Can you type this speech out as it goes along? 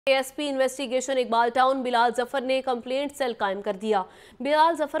SP investigation Iqbal town Bilal Zafar ने complaint cell कायम कर दिया।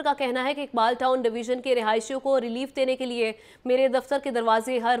 बिलाल जफर का कहना है कि इकबाल टाउन डिवीजन के रिहायशियों को रिलीफ देने के लिए मेरे दफ्तर के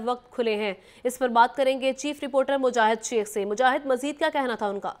दरवाजे हर वक्त खुले हैं। इस पर बात करेंगे चीफ रिपोर्टर मुजाहिद शेख से। मुजाहिद, मजीद क्या कहना था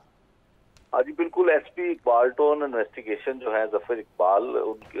उनका? हाँ जी बिल्कुल, SP इकबाल टाउन इन्वेस्टिगेशन जो है जफर इकबाल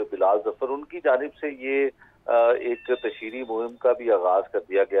उनके बिलाल जफर उनकी जानिब से ये एक तशहीरी मुहिम का भी आगाज कर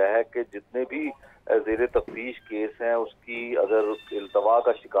दिया गया है कि जितने भी जेर तफ्तीश केस हैं उसकी अगर इल्तवा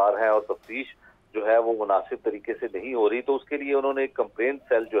का शिकार है और तफ्तीश जो है वो मुनासिब तरीके से नहीं हो रही तो उसके लिए उन्होंने एक कंप्लेंट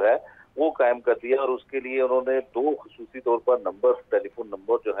सेल जो है वो कायम कर दिया और उसके लिए उन्होंने 2 खुसूसी तौर पर नंबर, टेलीफोन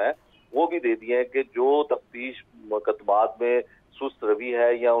नंबर जो है वो भी दे दिए हैं कि जो तफ्तीश मुकदमात में सुस्त रवि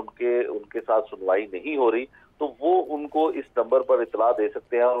है या उनके साथ सुनवाई नहीं हो रही तो वो उनको इस नंबर पर इतला दे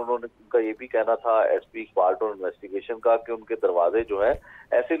सकते हैं। और उन्होंने उनका ये भी कहना था SP इकबाल टाउन इन्वेस्टिगेशन का कि उनके दरवाजे जो है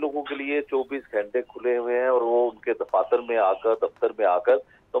ऐसे लोगों के लिए 24 घंटे खुले हुए हैं और वो उनके दफ्तर में आकर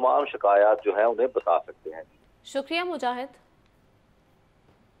तमाम शिकायत जो है उन्हें बता सकते हैं। शुक्रिया मुजाहिद।